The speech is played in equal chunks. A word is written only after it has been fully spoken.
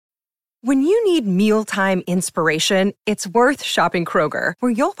When you need mealtime inspiration, it's worth shopping Kroger,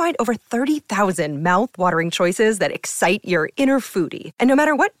 where you'll find over 30,000 mouth-watering choices that excite your inner foodie. And no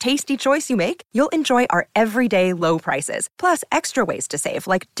matter what tasty choice you make, you'll enjoy our everyday low prices, plus extra ways to save,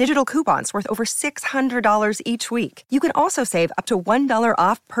 like digital coupons worth over $600 each week. You can also save up to $1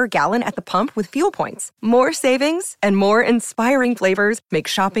 off per gallon at the pump with fuel points. More savings and more inspiring flavors make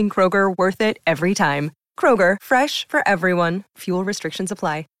shopping Kroger worth it every time. Kroger, fresh for everyone. Fuel restrictions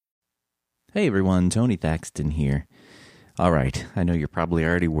apply. Hey everyone, Tony Thaxton here. Alright, I know you're probably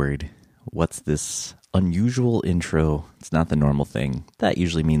already worried. What's this unusual intro? It's not the normal thing. That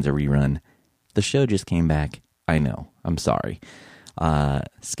usually means a rerun. The show just came back. I know, I'm sorry.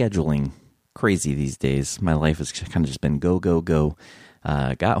 Scheduling, crazy these days. My life has kind of just been go, go, go.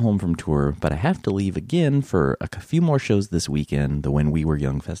 Got home from tour, but I have to leave again for a few more shows this weekend. The When We Were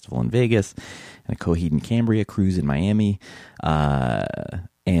Young Festival in Vegas, and a Coheed and Cambria cruise in Miami.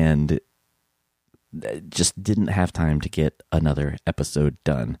 And just didn't have time to get another episode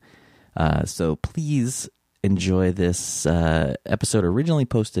done. So please enjoy this episode originally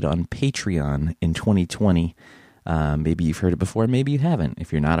posted on Patreon in 2020. Maybe you've heard it before, maybe you haven't.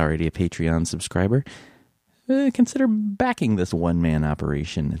 If you're not already a Patreon subscriber, consider backing this one-man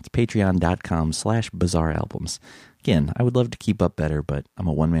operation. It's patreon.com/bizarrealbums. Again, I would love to keep up better, but I'm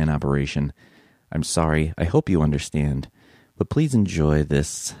a one-man operation. I'm sorry. I hope you understand. But please enjoy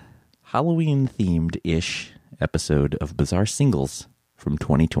this Halloween-themed-ish episode of Bizarre Singles from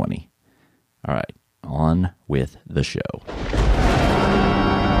 2020. All right, on with the show.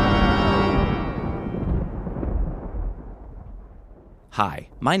 Hi,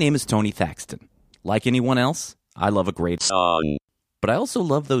 my name is Tony Thaxton. Like anyone else, I love a great song. But I also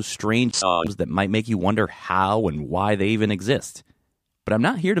love those strange songs that might make you wonder how and why they even exist. But I'm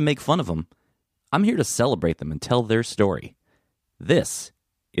not here to make fun of them. I'm here to celebrate them and tell their story. This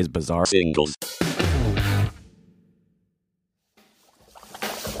is Bizarre Singles. I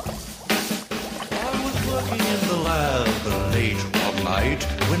was working in the lab late one night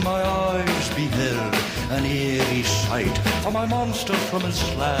when my eyes beheld an eerie sight. For my monster from his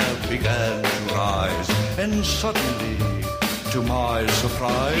slab began to rise, and suddenly, to my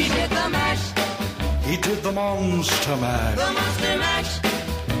surprise, he did the mash. He did the monster mash. The monster mash.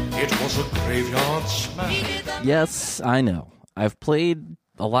 It was a graveyard smash. Yes, I know. I've played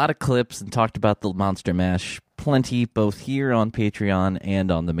a lot of clips and talked about the Monster Mash plenty, both here on Patreon and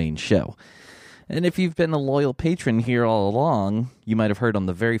on the main show. And if you've been a loyal patron here all along, you might have heard on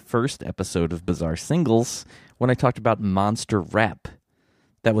the very first episode of Bizarre Singles when I talked about Monster Rap.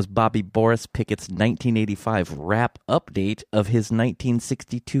 That was Bobby Boris Pickett's 1985 rap update of his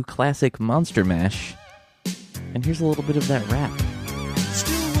 1962 classic Monster Mash. And here's a little bit of that rap.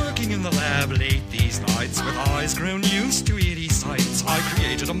 Still working in the lab late these nights, with eyes grown used to eerie sights. I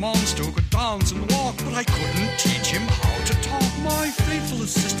created a monster who could dance and walk, but I couldn't teach him how to talk. My faithful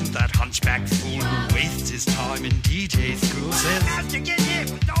assistant, that hunchback fool who wastes his time in DJ school, says, Master, get here,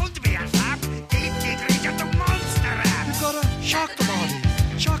 don't be a sap. Deep secret, just a monster rap. you've gotta shock the body,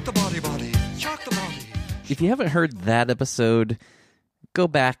 shock the body, shock the body. If you haven't heard that episode, go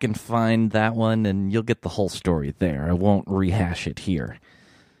back and find that one and you'll get the whole story there. I won't rehash it here.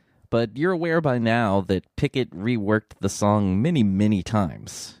 But you're aware by now that Pickett reworked the song many, many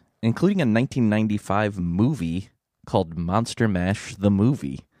times, including a 1995 movie called Monster Mash the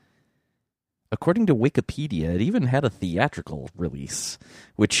Movie. According to Wikipedia, it even had a theatrical release,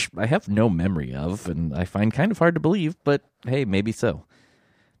 which I have no memory of, and I find kind of hard to believe, but hey, maybe so.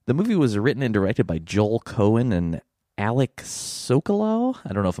 The movie was written and directed by Joel Cohen and Alec Sokolow.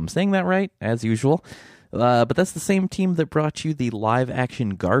 I don't know if I'm saying that right, as usual. But that's the same team that brought you the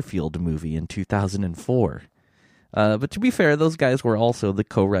live-action Garfield movie in 2004. But to be fair, those guys were also the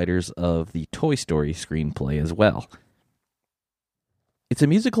co-writers of the Toy Story screenplay as well. It's a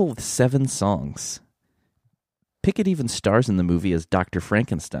musical with 7 songs. Pickett even stars in the movie as Dr.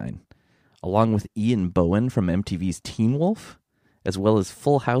 Frankenstein, along with Ian Bohen from MTV's Teen Wolf, as well as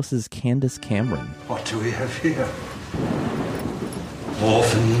Full House's Candace Cameron. What do we have here?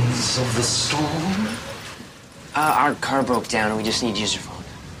 Orphans of the storm? Our car broke down and we just need to use your phone.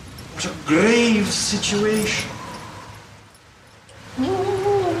 What a grave situation.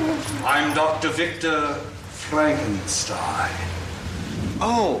 I'm Dr. Victor Frankenstein.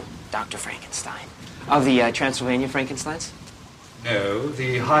 Oh, Dr. Frankenstein. Of the Transylvania Frankensteins? No,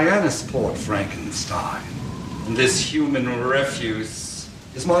 the Hyannisport Frankenstein. And this human refuse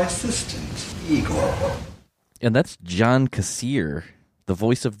is my assistant, Igor. And that's John Kassir, the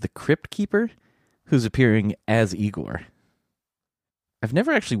voice of the Crypt Keeper, who's appearing as Igor. I've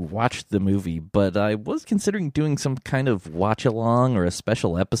never actually watched the movie, but I was considering doing some kind of watch-along or a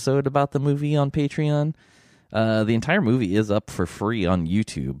special episode about the movie on Patreon. The entire movie is up for free on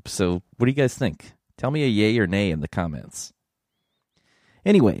YouTube, so what do you guys think? Tell me a yay or nay in the comments.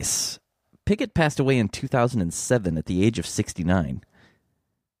 Anyways, Pickett passed away in 2007 at the age of 69.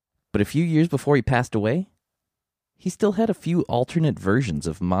 But a few years before he passed away, he still had a few alternate versions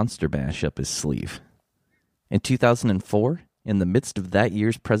of Monster Mash up his sleeve. In 2004, in the midst of that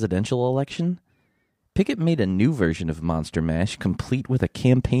year's presidential election, Pickett made a new version of Monster Mash complete with a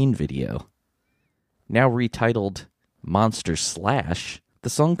campaign video. Now retitled Monster Slash, the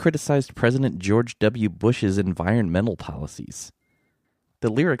song criticized President George W. Bush's environmental policies. The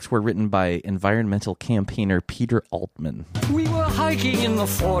lyrics were written by environmental campaigner Peter Altman. We were hiking in the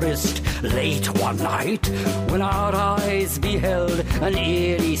forest late one night when our eyes beheld an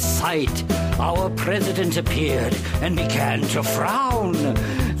eerie sight. Our president appeared and began to frown.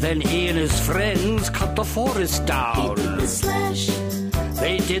 Then he and his friends cut the forest down. He did the slash.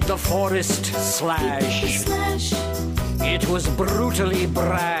 They did the forest slash. He did the slash. It was brutally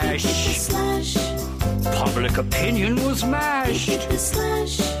brash. He did the slash. Public opinion was mashed. He did the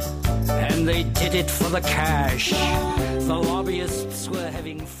slash. And they did it for the cash. The lobbyists were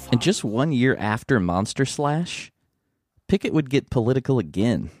having fun. And just 1 year after Monster Slash, Pickett would get political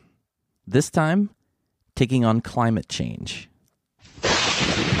again. This time, taking on climate change.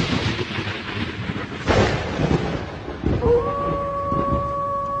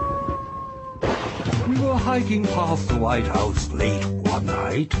 We were hiking past the White House late one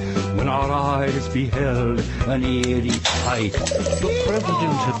night when our eyes beheld an eerie sight. The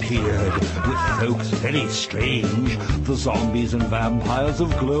president appeared with folks very strange, the zombies and vampires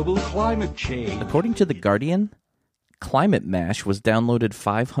of global climate change. According to The Guardian, Climate Mash was downloaded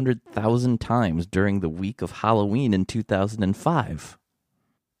 500,000 times during the week of Halloween in 2005.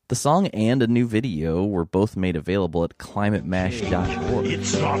 The song and a new video were both made available at climatemash.org.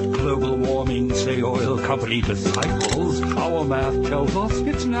 It's not global warming, say oil company disciples. Our math tells us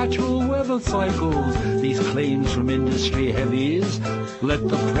it's natural weather cycles. These claims from industry heavies let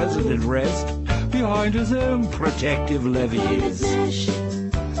the president rest behind his own protective levees.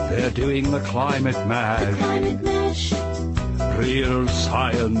 They're doing the climate mash. Climate mash. Real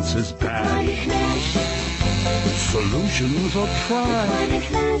science is bash. Solutions are trash.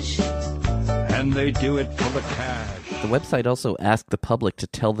 Climate mash. And they do it for the cash. The website also asked the public to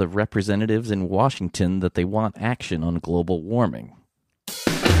tell the representatives in Washington that they want action on global warming.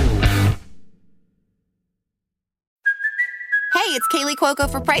 Hey, it's Kaylee Cuoco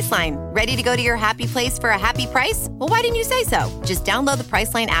for Priceline. Ready to go to your happy place for a happy price? Well, why didn't you say so? Just download the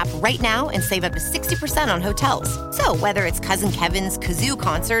Priceline app right now and save up to 60% on hotels. So whether it's Cousin Kevin's Kazoo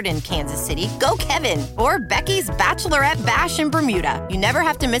Concert in Kansas City, go Kevin, or Becky's Bachelorette Bash in Bermuda, you never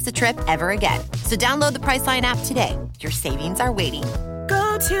have to miss a trip ever again. So download the Priceline app today. Your savings are waiting.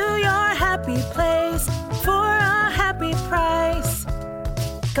 Go to your happy place for a happy price.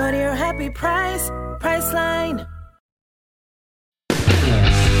 Go to your happy price, Priceline.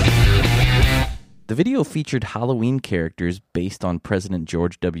 The video featured Halloween characters based on President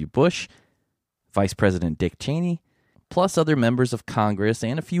George W. Bush, Vice President Dick Cheney, plus other members of Congress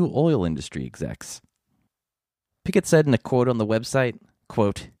and a few oil industry execs. Pickett said in a quote on the website,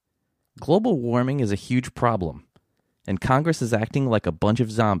 quote, "Global warming is a huge problem, and Congress is acting like a bunch of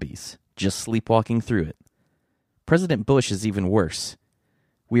zombies, just sleepwalking through it. President Bush is even worse.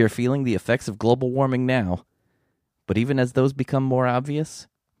 We are feeling the effects of global warming now, but even as those become more obvious,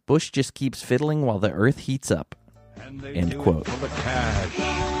 Bush just keeps fiddling while the earth heats up." End quote. For the cash.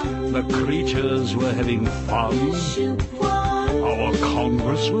 The creatures were having fun. Our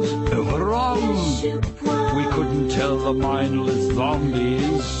Congress was overrun. We couldn't tell the mindless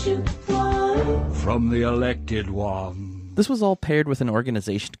zombies from the elected one. This was all paired with an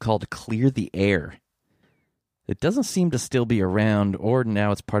organization called Clear the Air. It doesn't seem to still be around, or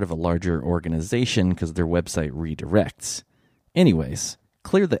now it's part of a larger organization because their website redirects. Anyways,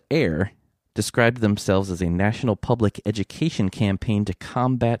 Clear the Air described themselves as a national public education campaign to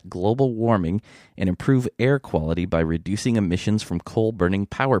combat global warming and improve air quality by reducing emissions from coal-burning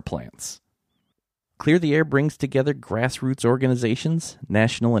power plants. Clear the Air brings together grassroots organizations,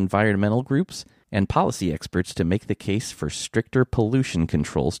 national environmental groups, and policy experts to make the case for stricter pollution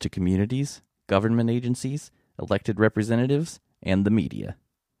controls to communities, government agencies, elected representatives, and the media.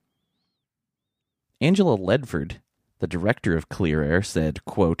 Angela Ledford, the director of Clear Air, said,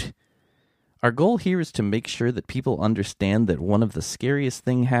 quote, "Our goal here is to make sure that people understand that one of the scariest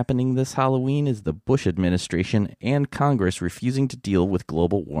things happening this Halloween is the Bush administration and Congress refusing to deal with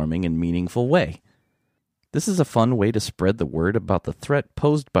global warming in a meaningful way. This is a fun way to spread the word about the threat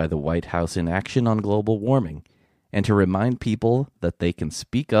posed by the White House inaction on global warming, and to remind people that they can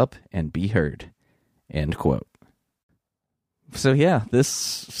speak up and be heard." End quote. So yeah, this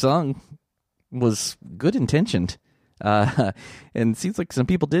song was good intentioned. And it seems like some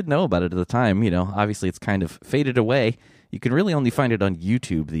people did know about it at the time. You know, obviously it's kind of faded away. You can really only find it on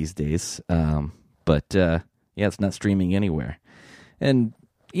YouTube these days. But yeah, it's not streaming anywhere. And,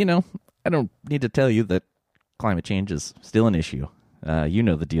 you know, I don't need to tell you that climate change is still an issue. You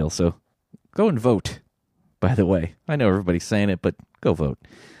know the deal, so go and vote, by the way. I know everybody's saying it, but go vote.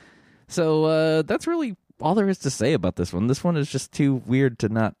 So that's really all there is to say about this one. This one is just too weird to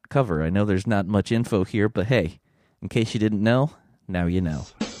not cover. I know there's not much info here, but hey, in case you didn't know, now you know.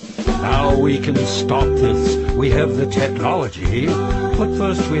 Now we can stop this. We have the technology. But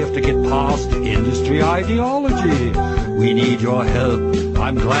first we have to get past industry ideology. We need your help.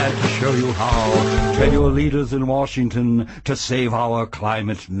 I'm glad to show you how. Tell your leaders in Washington to save our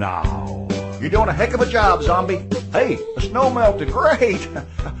climate now. You're doing a heck of a job, Zombie. Hey, the snow melted. Great.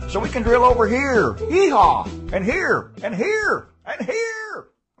 So we can drill over here. Hee-haw. And here. And here. And here.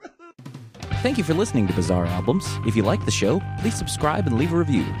 Thank you for listening to Bizarre Albums. If you like the show, please subscribe and leave a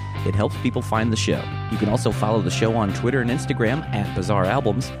review. It helps people find the show. You can also follow the show on Twitter and Instagram at Bizarre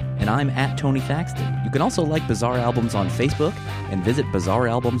Albums, and I'm at Tony Thaxton. You can also like Bizarre Albums on Facebook and visit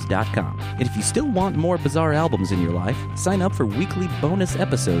bizarrealbums.com. And if you still want more Bizarre Albums in your life, sign up for weekly bonus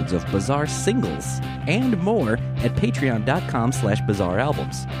episodes of Bizarre Singles and more at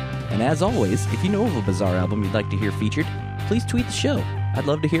patreon.com/bizarrealbums. And as always, if you know of a Bizarre Album you'd like to hear featured, please tweet the show. I'd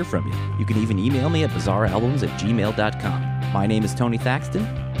love to hear from you. You can even email me at bizarrealbums@gmail.com. My name is Tony Thaxton,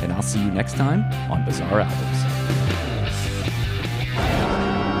 and I'll see you next time on Bizarre Albums.